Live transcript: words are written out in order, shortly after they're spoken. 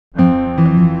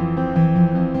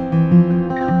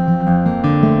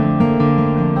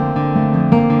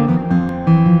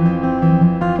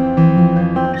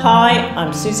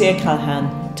I'm Suzy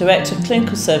O'Callaghan, Director of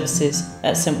Clinical Services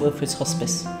at St Wilfrid's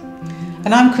Hospice.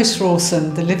 And I'm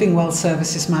Rawson, the Living Well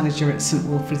Services Manager at St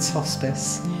Wilfrid's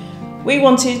Hospice. We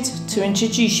wanted to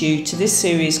introduce you to this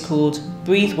series called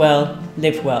Breathe Well,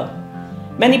 Live Well.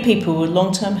 Many people with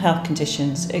long-term health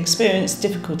conditions experience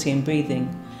difficulty in breathing,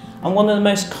 and one of the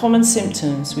most common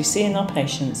symptoms we see in our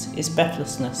patients is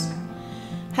breathlessness.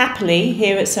 Happily,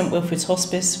 here at St Wilfrid's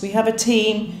Hospice, we have a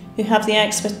team who have the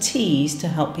expertise to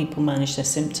help people manage their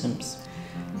symptoms.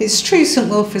 It's true St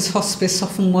Wilfrid's Hospice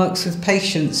often works with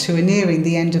patients who are nearing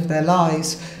the end of their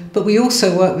lives, but we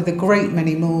also work with a great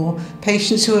many more,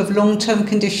 patients who have long-term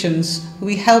conditions who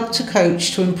we help to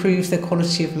coach to improve their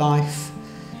quality of life.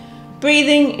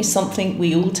 Breathing is something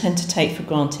we all tend to take for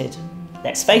granted.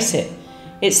 Let's face it,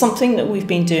 it's something that we've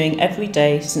been doing every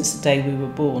day since the day we were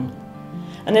born.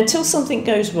 And until something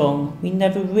goes wrong, we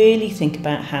never really think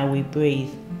about how we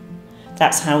breathe.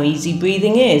 That's how easy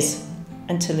breathing is,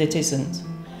 until it isn't.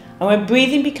 And when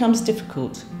breathing becomes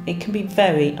difficult, it can be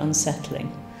very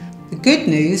unsettling. The good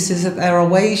news is that there are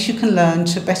ways you can learn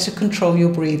to better control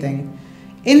your breathing.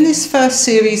 In this first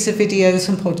series of videos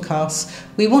and podcasts,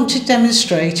 we want to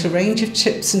demonstrate a range of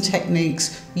tips and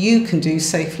techniques you can do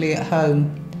safely at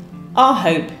home. Our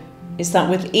hope is that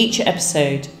with each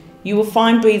episode, you will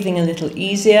find breathing a little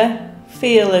easier,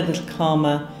 feel a little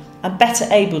calmer, and better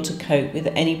able to cope with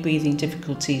any breathing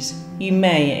difficulties you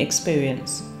may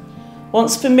experience.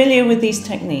 Once familiar with these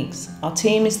techniques, our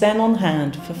team is then on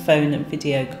hand for phone and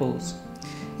video calls.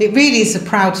 It really is a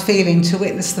proud feeling to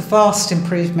witness the vast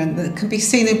improvement that can be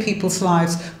seen in people's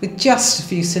lives with just a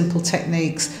few simple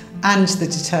techniques and the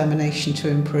determination to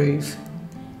improve.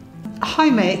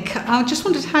 Hi Mick, I just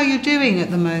wondered how you're doing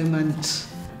at the moment.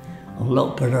 A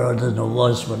lot better than I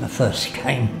was when I first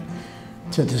came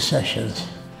to the sessions.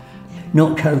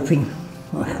 Not coping,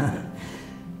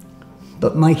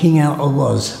 but making out I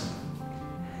was.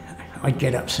 I'd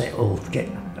get upset or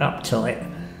get uptight,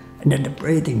 and then the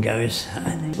breathing goes.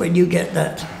 And when you get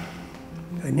that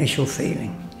initial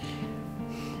feeling,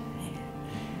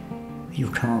 you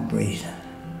can't breathe.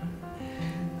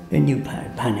 Then you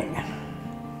panic,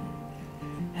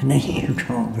 and then you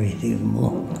can't breathe even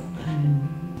more.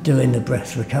 Doing the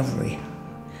breath recovery,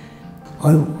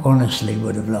 I honestly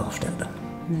would have laughed at them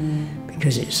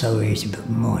because it's so easy, but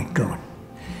my God,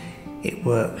 it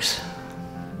works.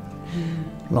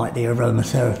 Like the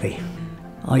aromatherapy.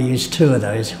 I use two of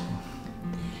those.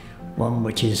 One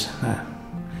which is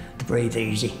the breathe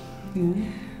easy,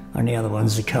 and the other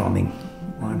one's the calming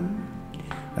one.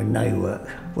 And they work.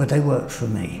 Well, they work for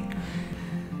me.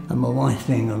 And my wife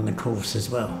being on the course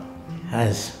as well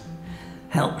has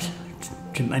helped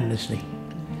tremendously.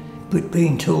 But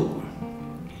being taught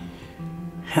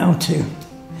how to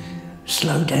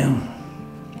slow down,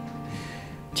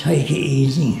 take it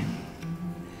easy,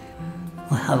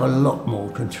 I have a lot more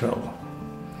control.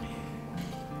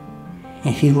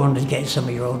 If you want to get some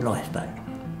of your old life back,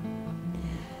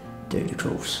 do the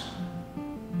course.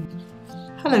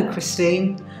 Hello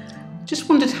Christine, just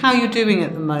wondered how you're doing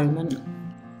at the moment.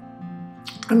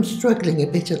 I'm struggling a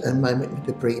bit at the moment with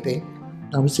the breathing.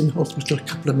 I was in hospital a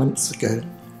couple of months ago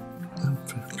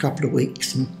for a couple of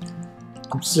weeks, and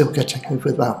I'm still getting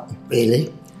over that,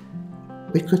 really.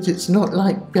 Because it's not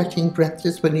like getting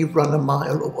breathless when you run a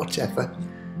mile or whatever.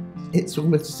 It's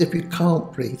almost as if you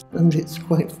can't breathe, and it's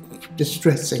quite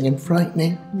distressing and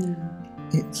frightening.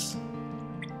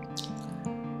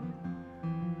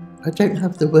 I don't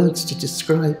have the words to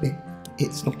describe it.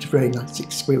 It's not a very nice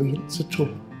experience at all.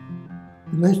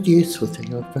 The most useful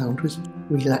thing I found was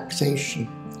relaxation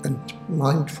and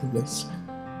mindfulness.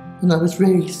 And I was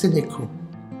very cynical,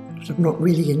 but I'm not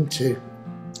really into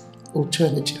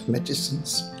alternative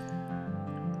medicines.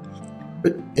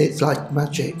 But it's like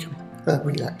magic,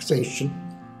 relaxation,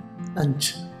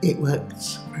 and it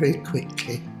works very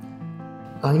quickly.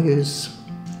 I use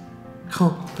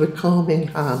the calming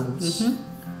hands.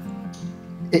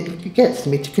 It gets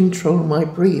me to control my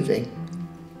breathing,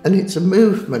 and it's a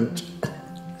movement.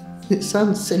 It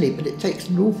sounds silly, but it takes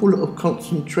an awful lot of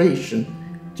concentration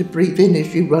to breathe in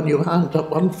as you run your hand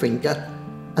up one finger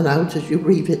and out as you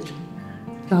breathe it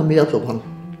down the other one.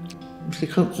 The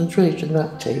concentration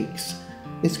that takes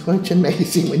is quite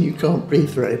amazing when you can't breathe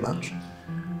very much.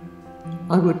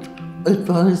 I would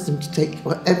advise them to take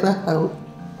whatever help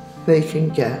they can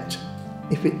get.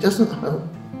 If it doesn't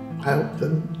help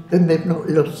them, then they've not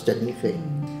lost anything.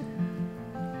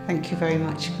 Thank you very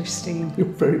much, Christine. You're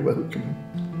very welcome.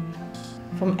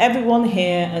 From everyone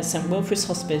here at St Wilfrid's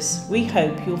Hospice, we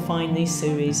hope you'll find these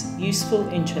series useful,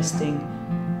 interesting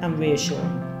and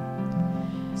reassuring.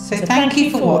 So thank you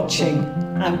for watching,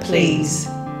 and please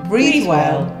breathe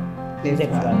well live live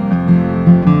well.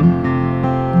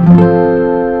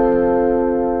 well.